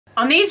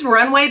On these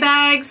Runway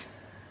bags,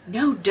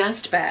 no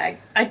dust bag.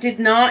 I did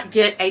not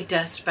get a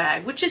dust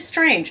bag, which is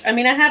strange. I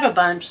mean, I have a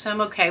bunch, so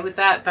I'm okay with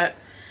that, but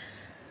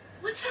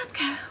what's up,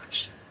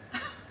 Coach?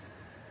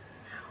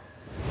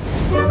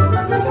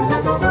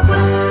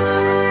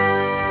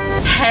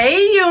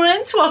 Hey,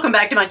 Ewans, welcome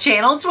back to my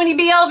channel. It's Winnie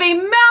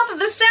BLV, Mouth of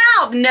the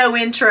South. No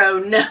intro,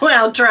 no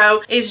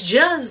outro. It's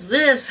just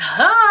this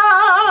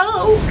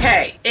hoe.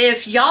 Okay,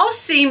 if y'all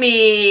see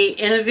me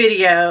in a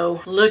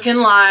video looking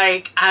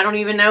like I don't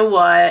even know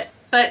what,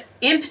 but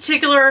in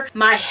particular,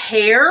 my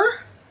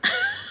hair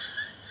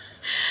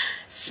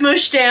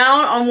smushed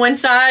down on one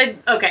side.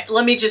 Okay,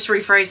 let me just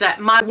rephrase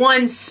that. My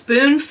one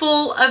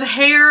spoonful of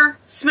hair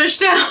smushed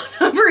down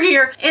over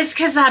here is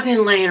because I've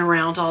been laying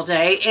around all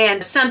day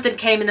and something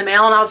came in the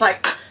mail and I was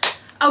like,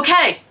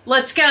 okay,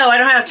 let's go. I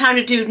don't have time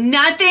to do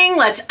nothing.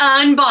 Let's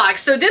unbox.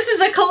 So this is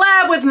a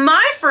collab with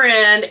my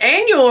friend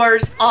and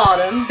yours,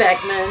 Autumn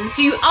Beckman.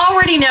 So you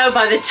already know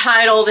by the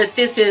title that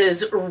this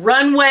is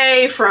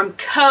Runway from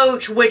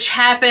Coach, which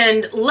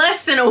happened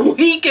less than a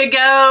week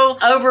ago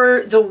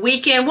over the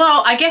weekend.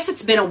 Well, I guess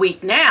it's been a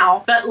week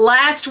now, but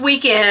last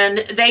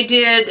weekend they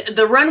did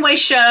the Runway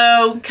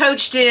show.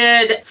 Coach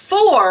did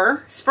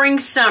 4 spring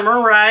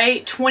summer,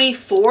 right?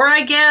 24,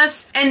 I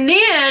guess. And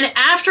then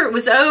after it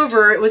was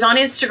over, it was on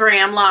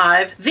Instagram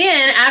Live.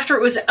 Then after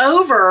it was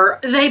over,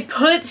 they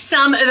put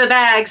some of the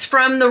bags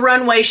from the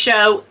Runway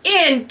show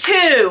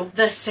into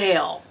the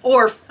sale.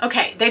 Or,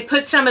 okay, they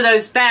put some of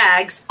those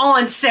bags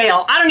on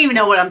sale. I don't even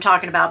know what I'm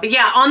talking about, but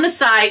yeah, on the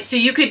site so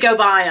you could go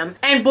buy them.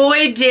 And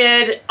boy,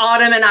 did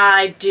Autumn and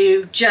I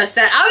do just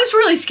that. I was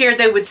really scared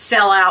they would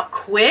sell out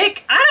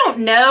quick. I don't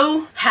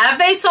know. Have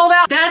they sold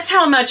out? That's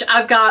how much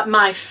I've got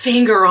my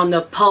finger on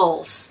the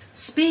pulse.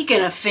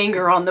 Speaking of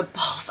finger on the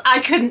pulse, I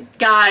couldn't,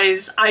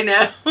 guys, I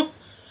know.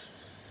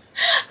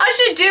 I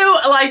should do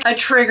like a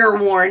trigger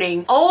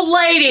warning. Old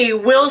lady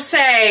will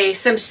say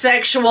some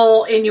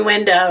sexual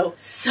innuendo.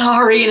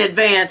 Sorry in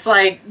advance.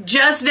 Like,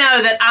 just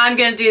know that I'm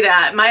gonna do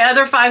that. My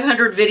other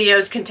 500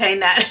 videos contain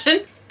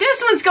that.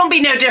 This one's gonna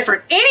be no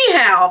different.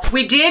 Anyhow,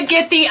 we did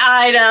get the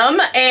item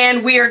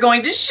and we are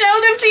going to show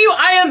them to you.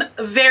 I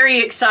am very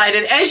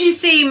excited. As you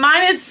see,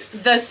 mine is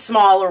the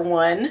smaller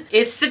one.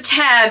 It's the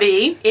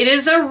Tabby. It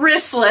is a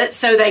wristlet,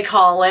 so they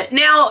call it.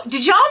 Now,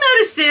 did y'all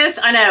notice this?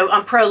 I know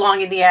I'm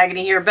prolonging the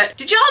agony here, but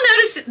did y'all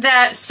notice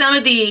that some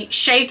of the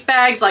shaped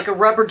bags, like a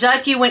rubber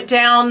ducky went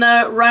down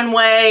the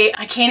runway?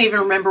 I can't even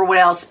remember what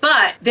else,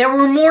 but there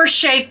were more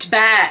shaped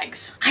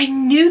bags. I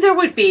knew there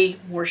would be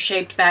more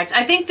shaped bags.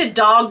 I think the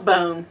dog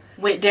bone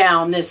went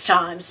down this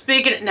time.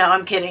 Speaking of, no,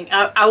 I'm kidding.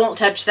 I won't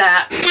touch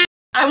that.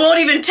 I won't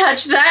even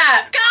touch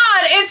that.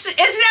 God, it's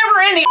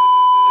never ending.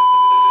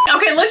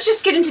 Okay, let's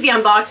just get into the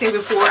unboxing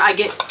before I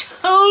get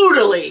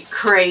totally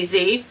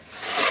crazy.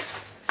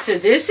 So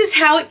this is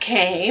how it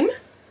came.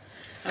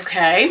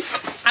 Okay,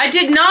 I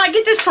did not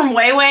get this from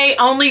Wayway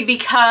only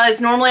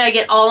because normally I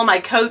get all of my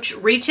Coach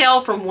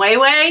retail from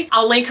Wayway.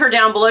 I'll link her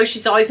down below.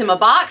 She's always in my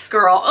box,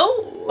 girl.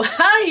 Oh,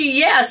 hi,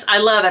 yes, I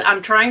love it.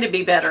 I'm trying to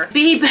be better.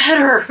 Be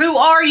better. Who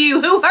are you?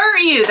 Who hurt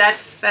you?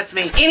 That's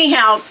me.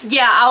 Anyhow,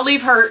 yeah, I'll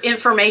leave her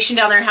information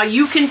down there, how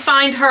you can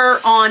find her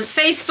on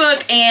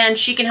Facebook, and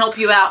she can help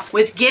you out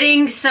with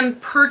getting some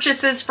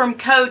purchases from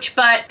Coach.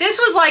 But this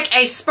was like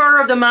a spur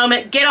of the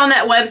moment. Get on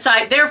that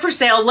website. They're for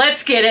sale.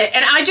 Let's get it.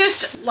 And I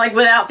just, like,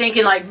 without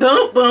thinking, like,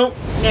 boom, boom.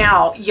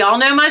 Now, y'all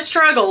know my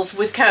struggles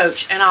with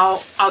Coach, and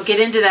I'll get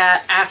into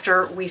that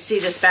after we see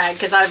this bag,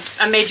 because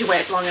I made you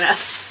wait long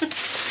enough.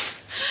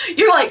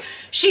 You're like,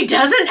 she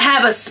doesn't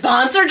have a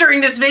sponsor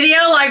during this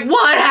video? Like,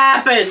 what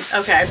happened?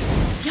 Okay.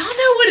 Y'all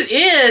know what it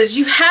is.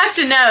 You have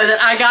to know that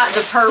I got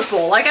the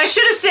purple. Like, I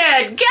should have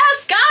said,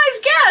 guess,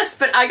 guys, guess,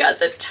 but I got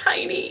the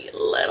tiny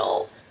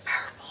little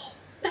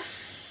purple.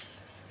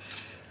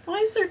 Why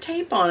is there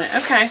tape on it?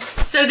 Okay.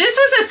 So this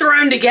was a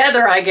thrown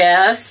together, I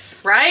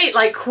guess, right?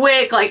 Like,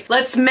 quick, like,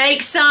 let's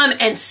make some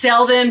and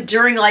sell them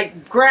during,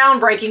 like,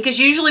 groundbreaking, because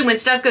usually when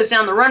stuff goes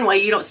down the runway,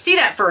 you don't see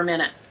that for a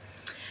minute.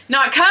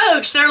 Not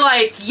Coach. They're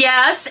like,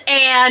 yes,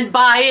 and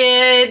buy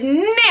it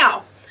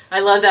now. I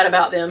love that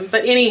about them.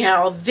 But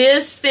anyhow,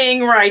 this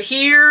thing right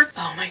here,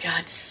 oh my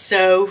God,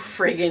 so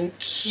friggin'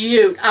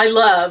 cute. I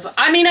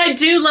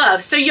do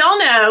love. So y'all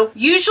know,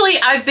 usually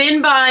I've been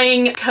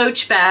buying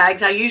Coach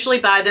bags. I usually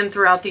buy them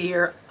throughout the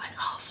year. An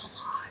awful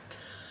lot.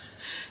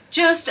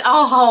 Just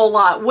a whole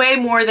lot. Way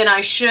more than I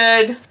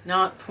should.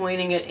 Not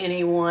pointing at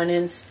anyone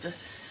in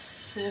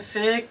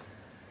specific,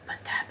 but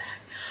that bag.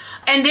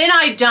 And then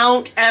I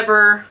don't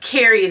ever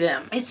carry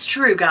them. It's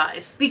true,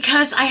 guys,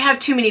 because I have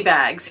too many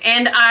bags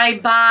and I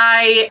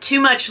buy too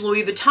much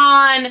Louis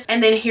Vuitton,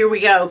 and then here we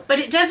go. But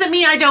it doesn't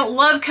mean I don't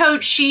love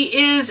Coach. She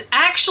is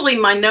actually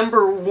my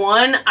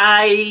 #1.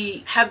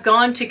 I have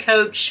gone to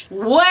Coach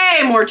way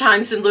more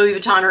times than Louis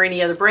Vuitton or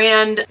any other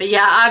brand. But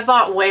yeah, I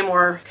bought way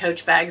more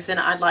Coach bags than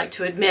I'd like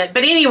to admit.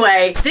 But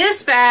anyway,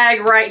 this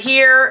bag right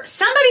here,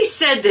 somebody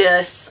said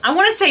this. I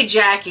want to say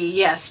Jackie.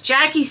 Yes,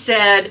 Jackie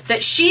said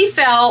that she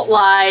felt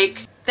like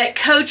that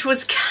Coach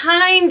was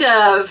kind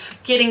of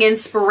getting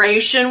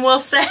inspiration, we'll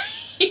say,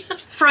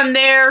 from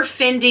their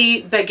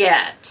Fendi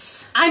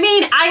baguettes. I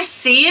mean, I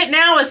see it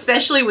now,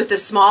 especially with the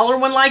smaller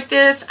one like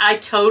this. I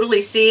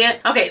totally see it.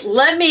 Okay,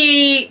 let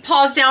me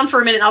pause down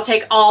for a minute. I'll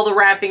take all the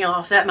wrapping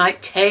off. That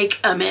might take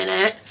a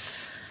minute.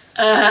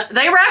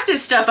 They wrap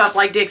this stuff up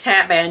like Dick's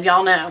Hat Band.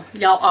 Y'all know.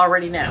 Y'all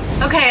already know.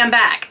 Okay, I'm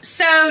back.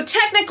 So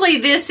technically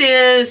this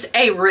is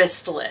a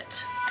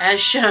wristlet, as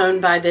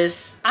shown by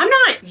this. I'm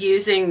not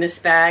using this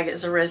bag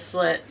as a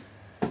wristlet.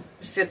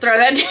 Just gonna throw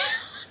that down.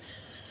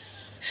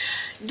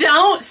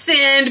 Don't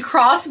send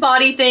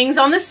crossbody things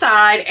on the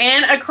side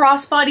and a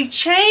crossbody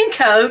chain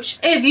coach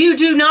if you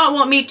do not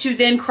want me to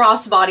then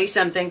crossbody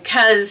something,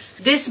 because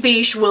this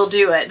biche will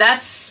do it.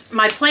 That's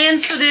my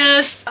plans for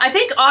this. I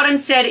think Autumn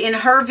said in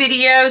her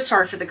video,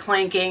 sorry for the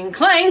clanking,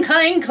 clang,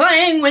 clang,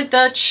 clang with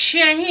the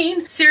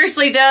chain.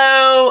 Seriously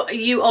though,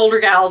 you older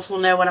gals will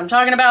know what I'm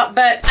talking about,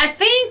 but I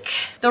think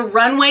the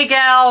Runway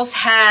gals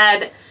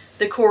had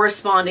the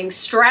corresponding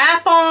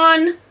strap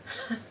on.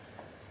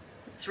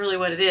 That's really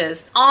what it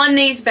is. On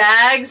these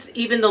bags,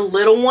 even the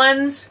little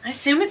ones, I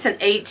assume it's an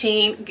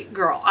 18.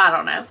 Girl, I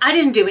don't know. I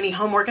didn't do any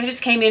homework. I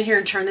just came in here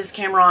and turned this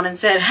camera on and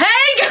said,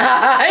 hey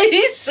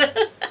guys.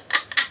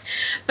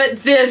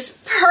 But this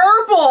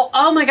purple,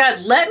 oh my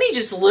God, let me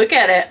just look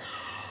at it.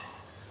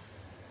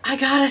 I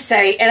gotta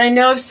say, and I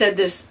know I've said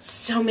this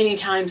so many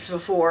times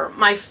before,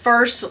 my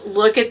first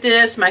look at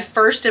this, my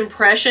first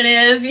impression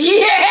is,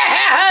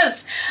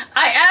 yes!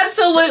 I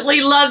absolutely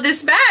love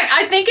this bag.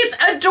 I think it's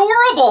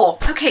adorable.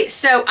 Okay,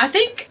 so I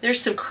think there's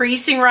some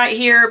creasing right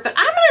here, but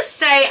I'm gonna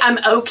say I'm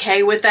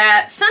okay with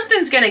that.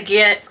 Something's gonna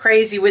get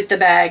crazy with the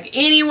bag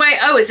anyway.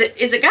 Oh, is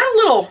it got a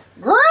little,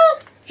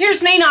 girl?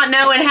 Here's me not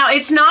knowing how,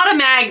 it's not a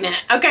magnet.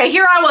 Okay,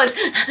 here I was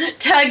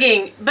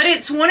tugging, but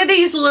it's one of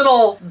these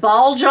little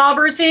ball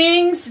jobber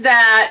things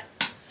that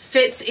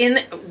fits in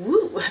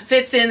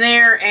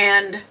there.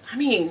 And I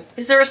mean,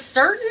 is there a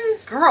certain,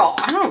 girl,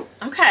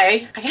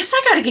 okay. I guess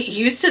I gotta get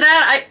used to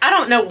that. I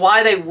don't know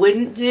why they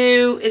wouldn't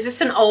do, is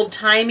this an old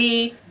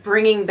timey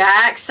bringing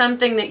back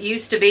something that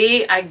used to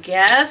be, I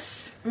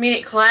guess? I mean,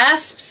 it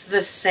clasps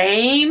the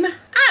same.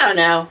 I don't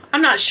know.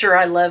 I'm not sure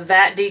I love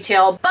that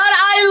detail, but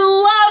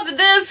I love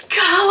this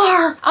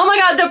color. Oh my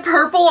God, the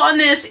purple on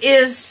this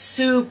is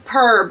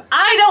superb.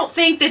 I don't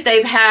think that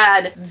they've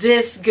had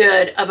this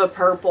good of a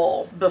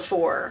purple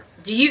before.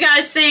 Do you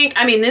guys think?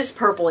 I mean, this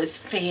purple is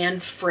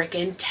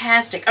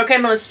fan-frickin-tastic. Okay,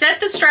 I'm gonna set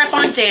the strap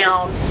on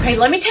down. Okay,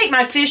 let me take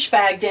my fish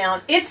bag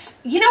down. It's,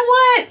 you know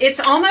what? It's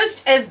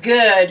almost as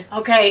good.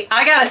 Okay,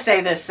 I gotta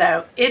say this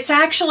though. It's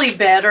actually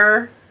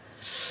better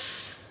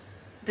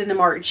than the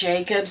Marc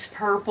Jacobs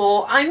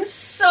purple. I'm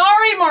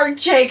sorry, Marc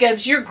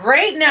Jacobs. You're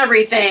great and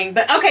everything.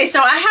 But okay, so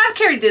I have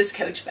carried this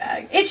Coach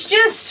bag. It's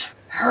just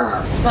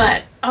her.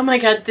 But oh my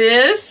God,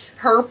 this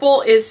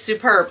purple is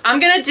superb.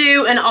 I'm gonna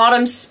do an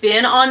autumn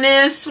spin on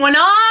this one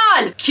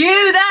on.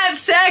 Cue that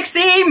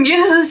sexy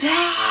music.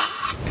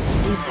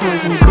 These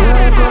boys and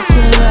girls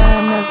watching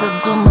learn as I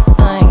do my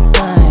thing.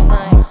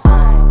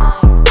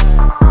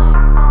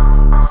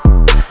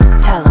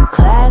 Tell them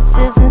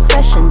classes in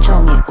session.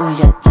 종이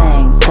울려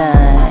땡땡.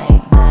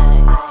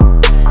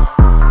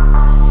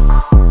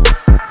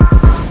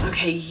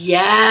 Okay,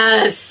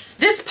 yes.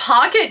 This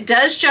pocket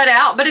does jut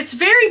out, but it's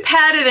very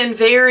padded and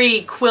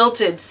very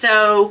quilted,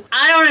 so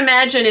I don't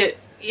imagine it,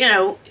 you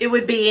know, it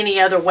would be any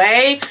other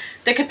way.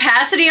 The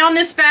capacity on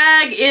this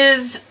bag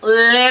is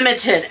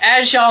limited,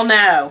 as y'all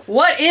know.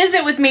 What is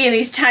it with me in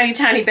these tiny,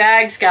 tiny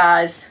bags,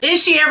 guys?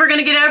 Is she ever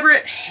gonna get over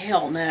it?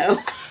 Hell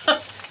no.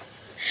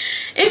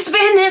 It's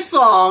been this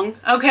long,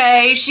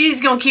 okay?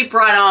 She's gonna keep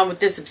right on with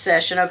this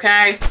obsession,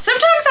 okay?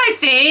 Sometimes I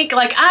think,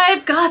 like,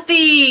 I've got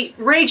the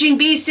raging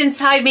beast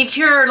inside me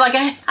cured, like,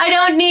 I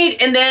don't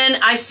need, and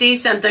then I see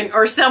something,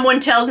 or someone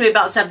tells me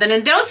about something,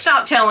 and don't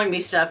stop telling me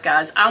stuff,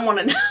 guys. I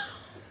wanna know.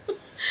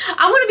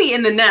 I want to be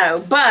in the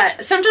know,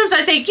 but sometimes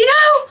I think, you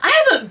know, I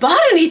haven't bought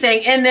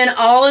anything, and then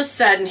all of a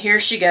sudden, here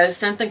she goes,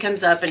 something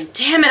comes up, and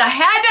damn it, I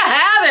had to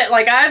have it.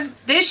 Like,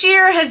 this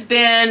year has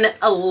been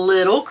a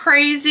little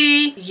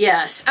crazy.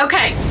 Yes.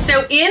 Okay,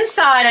 so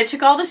inside, I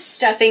took all the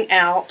stuffing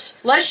out.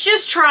 Let's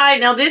just try,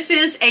 now this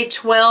is a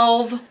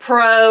 12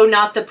 Pro,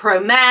 not the Pro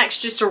Max,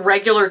 just a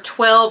regular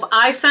 12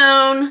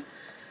 iPhone,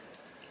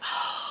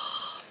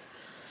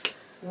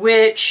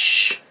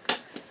 which...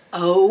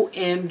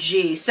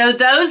 OMG. So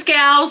those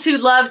gals who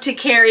love to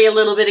carry a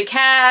little bit of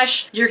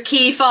cash, your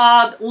key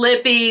fob,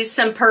 lippies,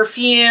 some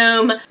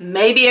perfume,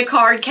 maybe a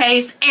card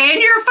case, and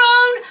your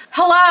phone,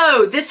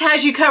 hello, this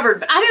has you covered.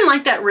 But I didn't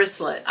like that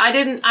wristlet. I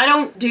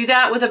don't do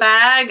that with a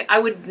bag. I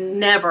would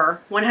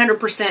never,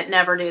 100%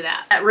 never do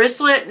that. That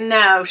wristlet,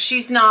 no,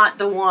 she's not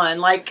the one.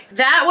 Like,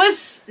 that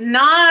was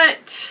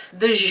not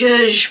the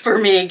zhuzh for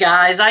me,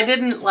 guys. I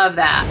didn't love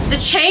that. The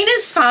chain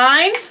is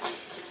fine.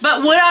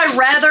 But would I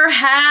rather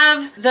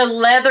have the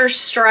leather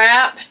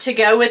strap to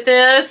go with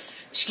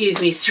this?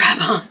 Excuse me, strap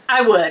on.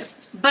 I would.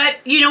 But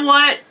you know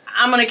what?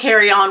 I'm gonna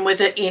carry on with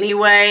it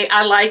anyway.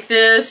 I like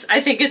this.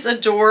 I think it's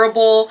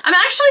adorable. I'm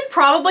actually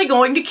probably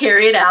going to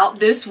carry it out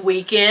this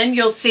weekend.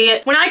 You'll see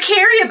it. When I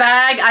carry a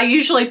bag, I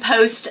usually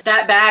post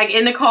that bag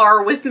in the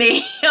car with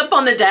me up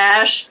on the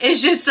dash.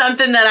 It's just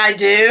something that I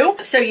do.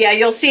 So yeah,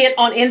 you'll see it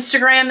on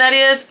Instagram, that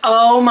is.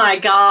 Oh my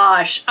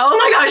gosh. Oh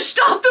my gosh,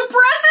 stop the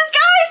presses,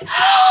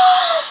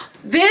 guys.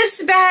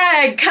 This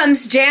bag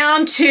comes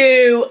down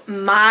to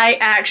my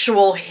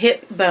actual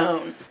hip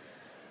bone.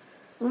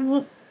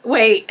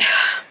 Wait.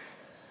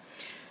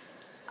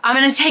 I'm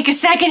gonna take a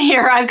second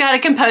here. I've got to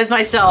compose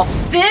myself.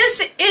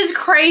 This is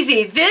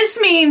crazy. This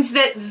means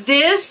that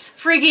this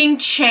freaking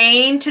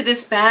chain to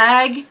this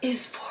bag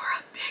is for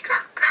a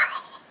bigger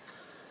girl.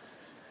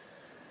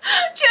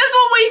 Just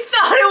when we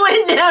thought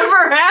it would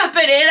never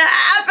happen, it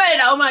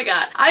happened. Oh my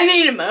God. I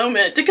need a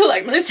moment to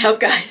collect myself,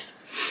 guys.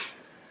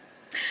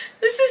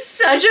 This is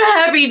such a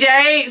happy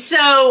day,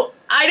 so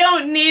I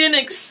don't need an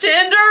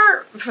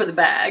extender for the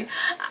bag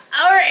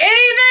or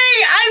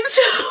anything. I'm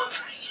so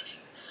freaking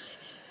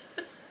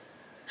excited.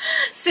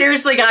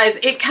 Seriously, guys,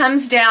 it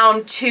comes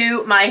down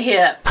to my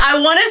hip. I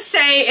want to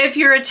say, if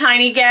you're a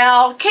tiny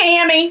gal,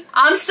 Cammy,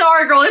 I'm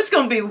sorry, girl, it's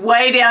going to be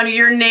way down to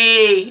your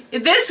knee.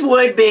 This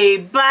would be,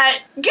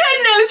 but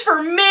good news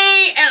for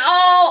me and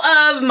all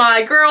of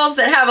my girls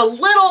that have a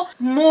little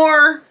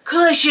more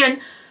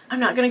cushion. I'm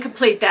not going to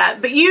complete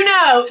that, but you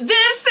know,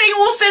 this thing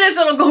will fit us.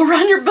 It'll go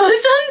around your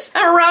bosoms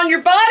and around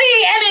your body,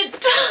 and it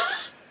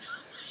does.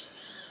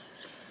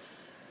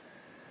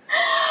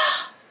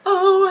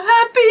 Oh,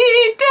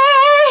 happy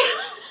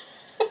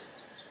day.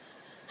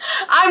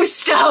 I'm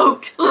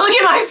stoked. Look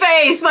at my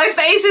face. My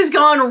face has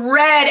gone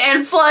red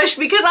and flushed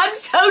because I'm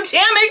so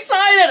damn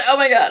excited. Oh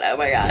my God, oh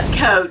my God.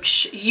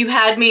 Coach, you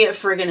had me at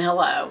friggin'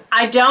 hello.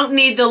 I don't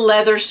need the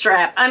leather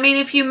strap. I mean,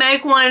 if you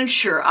make one,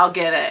 sure, I'll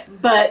get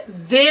it. But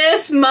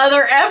this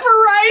mother effer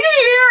right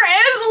here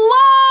is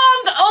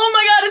long. Oh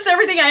my God, it's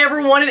everything I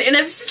ever wanted in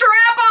a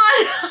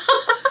strap-on.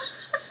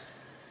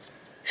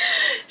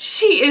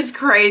 She is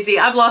crazy.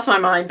 I've lost my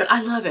mind, but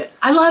I love it.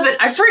 I love it.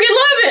 I freaking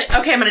love it.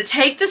 Okay, I'm gonna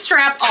take the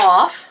strap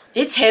off.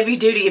 It's heavy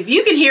duty. If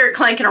you can hear it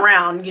clanking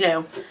around, you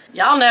know,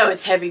 y'all know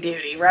it's heavy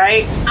duty,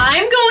 right?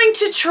 I'm going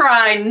to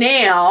try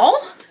now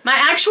my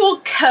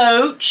actual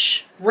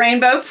Coach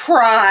Rainbow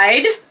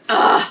Pride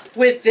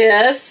with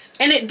this,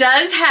 and it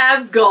does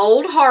have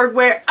gold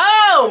hardware.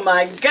 Oh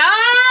my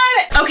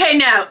God. Okay,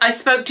 no, I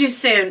spoke too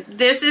soon.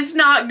 This is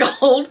not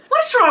gold.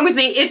 What is wrong with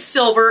me? It's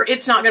silver.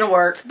 It's not gonna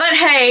work. But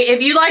hey,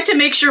 if you like to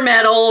mix your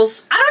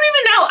metals, I don't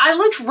even know. I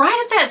looked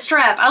right at that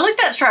strap. I looked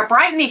that strap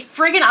right in the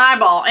friggin'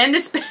 eyeball and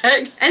this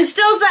bag and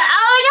still said,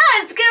 oh my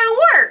God, it's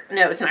gonna work.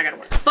 No, it's not gonna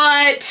work.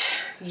 But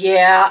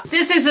yeah,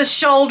 this is a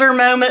shoulder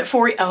moment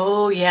for you.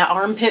 Oh yeah,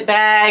 armpit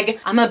bag.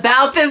 I'm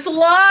about this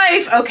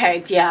life.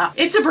 Okay, yeah.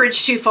 It's a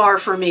bridge too far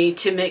for me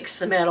to mix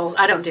the metals.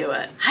 I don't do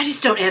it. I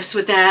just don't F's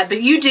with that,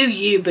 but you do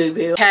you,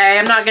 boo-boo. Okay,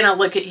 I'm not gonna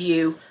look at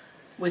you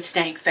with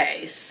stank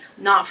face.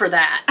 Not for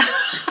that.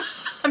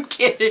 I'm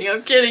kidding,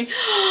 I'm kidding.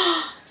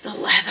 The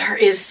leather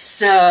is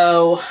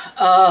so,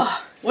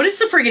 what does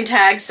the friggin'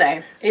 tag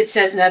say? It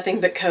says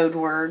nothing but code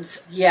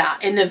words. Yeah,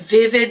 in the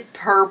vivid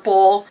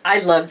purple. I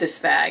love this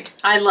bag.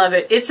 I love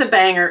it. It's a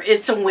banger.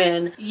 It's a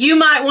win. You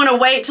might want to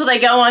wait till they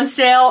go on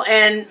sale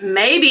and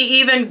maybe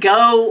even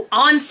go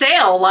on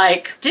sale,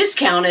 like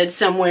discounted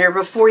somewhere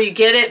before you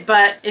get it.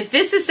 But if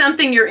this is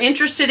something you're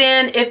interested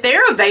in, if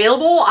they're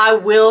available, I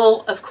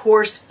will, of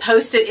course,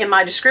 post it in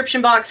my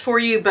description box for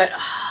you. But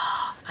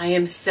I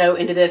am so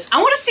into this.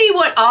 I want to see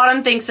what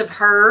Autumn thinks of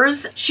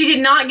hers. She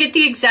did not get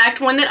the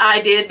exact one that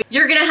I did.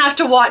 You're going to have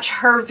to watch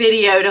her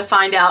video to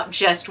find out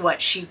just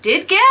what she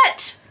did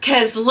get.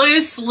 Because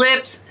loose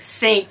lips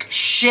sink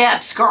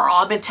ships, girl.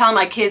 I've been telling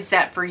my kids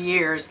that for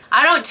years.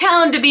 I don't tell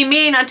them to be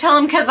mean. I tell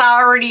them because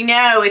I already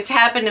know. It's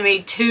happened to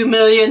me 2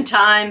 million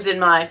times in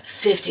my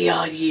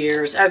 50-odd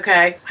years,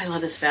 okay? I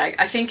love this bag.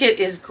 I think it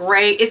is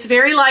great. It's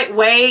very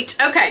lightweight.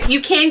 Okay, you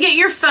can get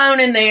your phone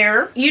in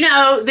there. You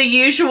know, the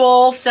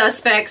usual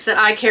suspects that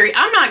I carry.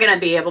 I'm not going to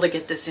be able to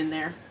get this in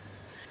there.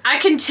 I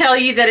can tell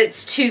you that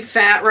it's too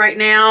fat right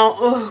now.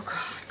 Oh, God.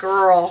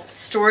 Girl,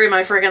 story of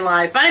my friggin'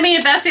 life. But I mean,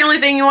 if that's the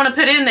only thing you want to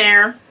put in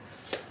there,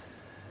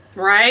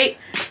 right?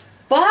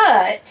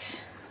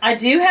 But I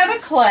do have a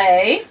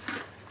clay,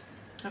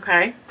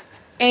 okay?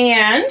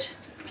 And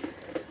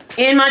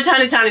in my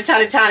tiny, tiny,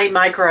 tiny, tiny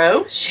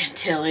micro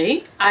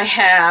Chantilly, I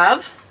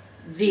have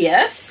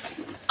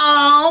this.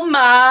 All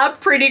my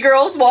pretty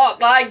girls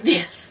walk like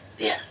this,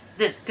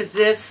 because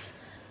this,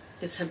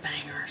 it's a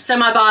banger. So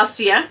my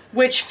Bastia,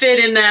 which fit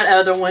in that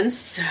other one,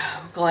 so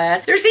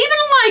glad. There's even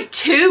like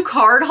 2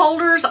 card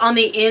holders on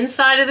the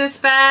inside of this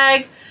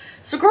bag.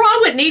 So girl, I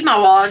wouldn't need my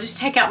wallet. I'll just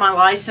take out my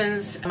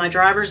license, my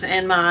driver's,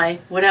 and my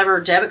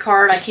whatever debit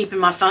card I keep in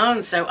my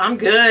phone, so I'm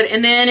good.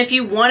 And then if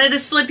you wanted to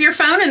slip your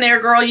phone in there,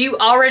 girl, you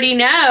already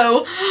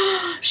know.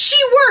 She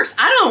works.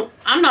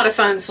 I'm not a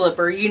phone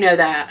slipper, you know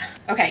that.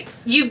 Okay,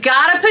 you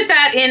gotta put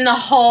that in the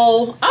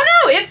hole.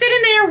 Oh no, it fit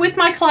in there with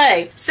my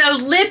clay. So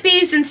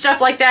lippies and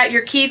stuff like that,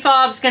 your key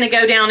fob's gonna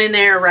go down in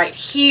there right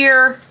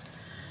here.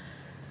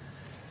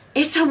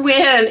 It's a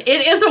win.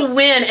 It is a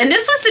win. And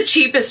this was the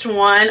cheapest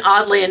one,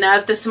 oddly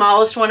enough. The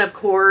smallest one, of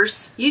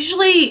course.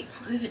 Usually,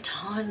 Louis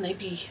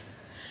Vuitton,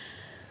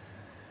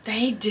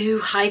 they do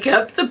hike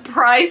up the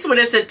price when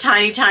it's a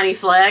tiny, tiny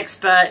flex,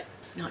 but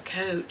not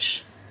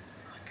Coach.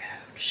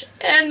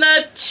 And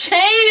the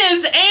chain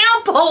is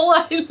ample.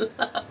 I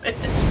love it.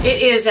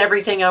 It is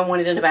everything I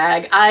wanted in a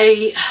bag.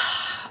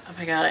 Oh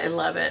my God, I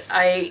love it.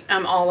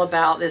 I'm all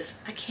about this.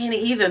 I can't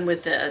even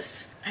with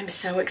this. I'm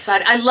so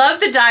excited. I love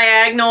the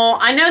diagonal.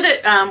 I know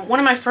that one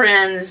of my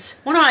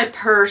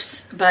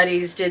purse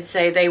buddies did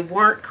say they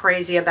weren't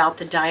crazy about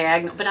the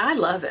diagonal, but I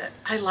love it.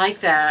 I like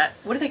that.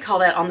 What do they call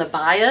that on the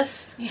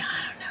bias? Yeah,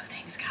 I don't know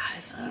things,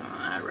 guys.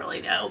 I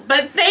really don't.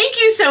 But thank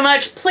you so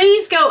much.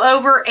 Please go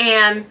over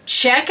and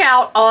check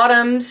out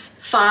Autumn's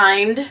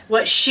find,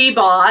 what she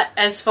bought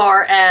as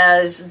far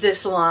as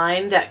this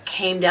line that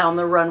came down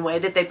the runway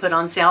that they put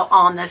on sale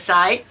on the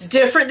site. It's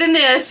different than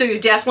this, so you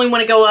definitely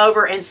want to go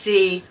over and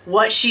see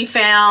what she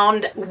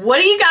found.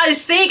 What do you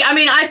guys think? I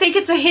mean, I think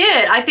it's a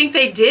hit. I think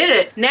they did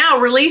it. Now,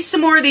 release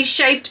some more of these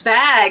shaped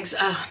bags.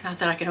 Oh, not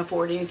that I can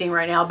afford anything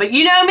right now, but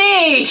you know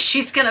me.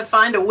 She's gonna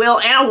find a will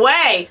and a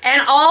way.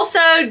 And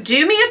also,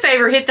 do me a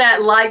favor, hit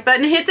that like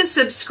button, hit the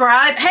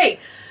subscribe. Hey,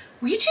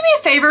 will you do me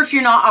a favor if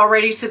you're not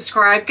already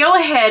subscribed? Go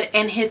ahead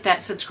and hit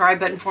that subscribe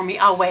button for me.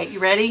 I'll wait. You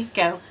ready?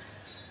 Go.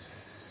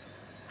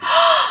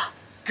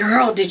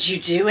 Girl, did you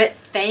do it?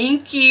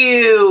 Thank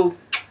you.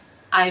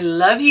 I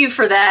love you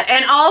for that.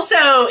 And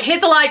also,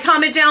 hit the like,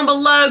 comment down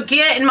below,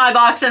 get in my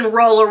box and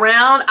roll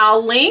around.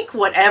 I'll link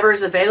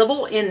whatever's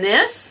available in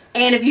this.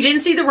 And if you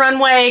didn't see the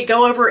runway,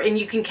 go over and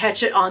you can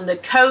catch it on the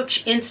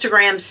Coach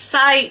Instagram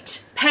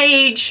site,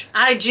 page,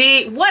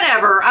 IG,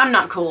 whatever. I'm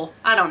not cool.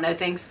 I don't know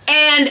things.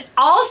 And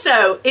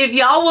also, if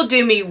y'all will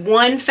do me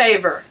one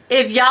favor,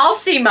 if y'all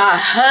see my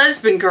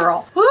husband,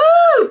 girl,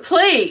 woo,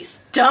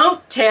 please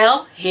don't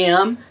tell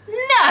him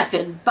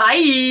nothing.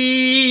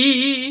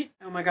 Bye.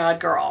 Oh my God,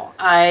 girl.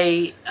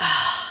 I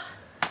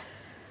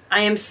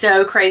am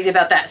so crazy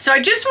about that. So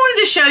I just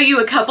wanted to show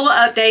you a couple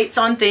of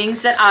updates on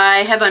things that I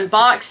have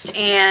unboxed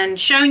and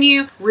shown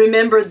you.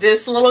 Remember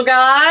this little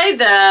guy,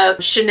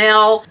 the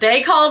Chanel,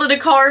 they called it a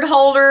card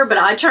holder, but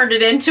I turned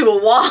it into a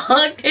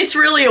wallet. It's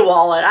really a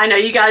wallet. I know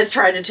you guys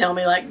tried to tell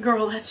me like,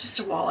 girl, that's just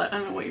a wallet. I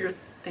don't know what you're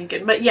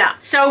thinking, but yeah.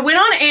 So I went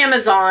on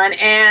Amazon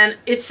and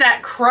it's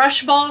that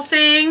crush ball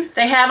thing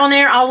they have on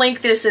there. I'll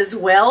link this as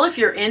well if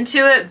you're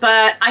into it,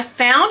 but I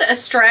found a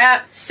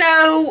strap.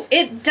 So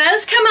it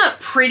does come up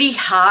pretty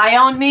high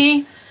on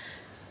me.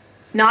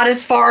 Not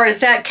as far as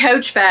that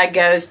Coach bag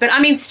goes, but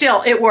I mean,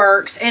 still, it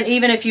works. And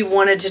even if you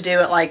wanted to do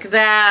it like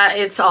that,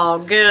 it's all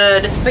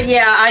good. But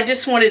yeah, I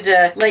just wanted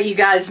to let you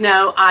guys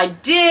know I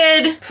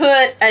did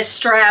put a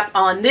strap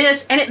on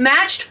this and it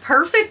matched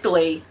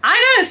perfectly.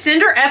 I know,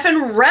 Cinder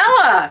effing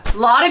Rella. A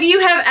lot of you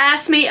have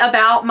asked me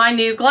about my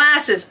new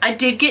glasses. I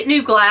did get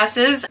new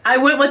glasses. I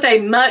went with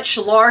a much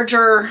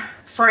larger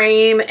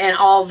frame and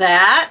all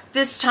that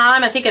this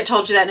time. I think I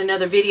told you that in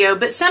another video,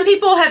 but some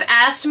people have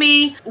asked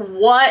me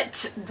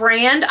what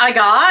brand I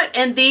got,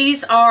 and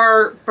these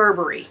are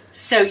Burberry.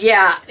 So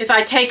yeah, if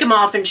I take them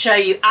off and show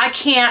you, I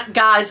can't,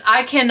 guys,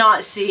 I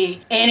cannot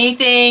see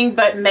anything,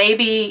 but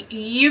maybe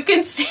you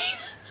can see.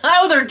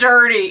 Oh, they're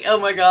dirty. Oh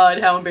my God,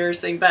 how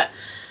embarrassing. But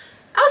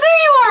oh, there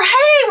you are.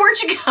 Hey,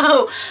 where'd you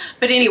go?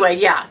 But anyway,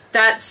 yeah,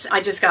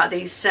 I just got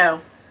these,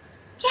 so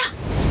yeah.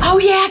 Oh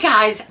yeah,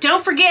 guys,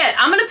 don't forget,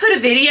 I'm gonna put a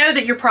video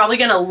that you're probably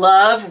gonna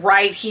love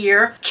right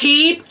here.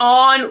 Keep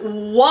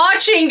on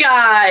watching,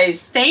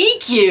 guys.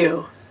 Thank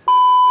you.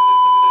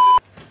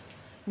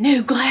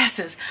 New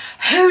glasses.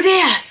 Who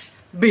dis?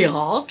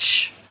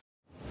 Burch.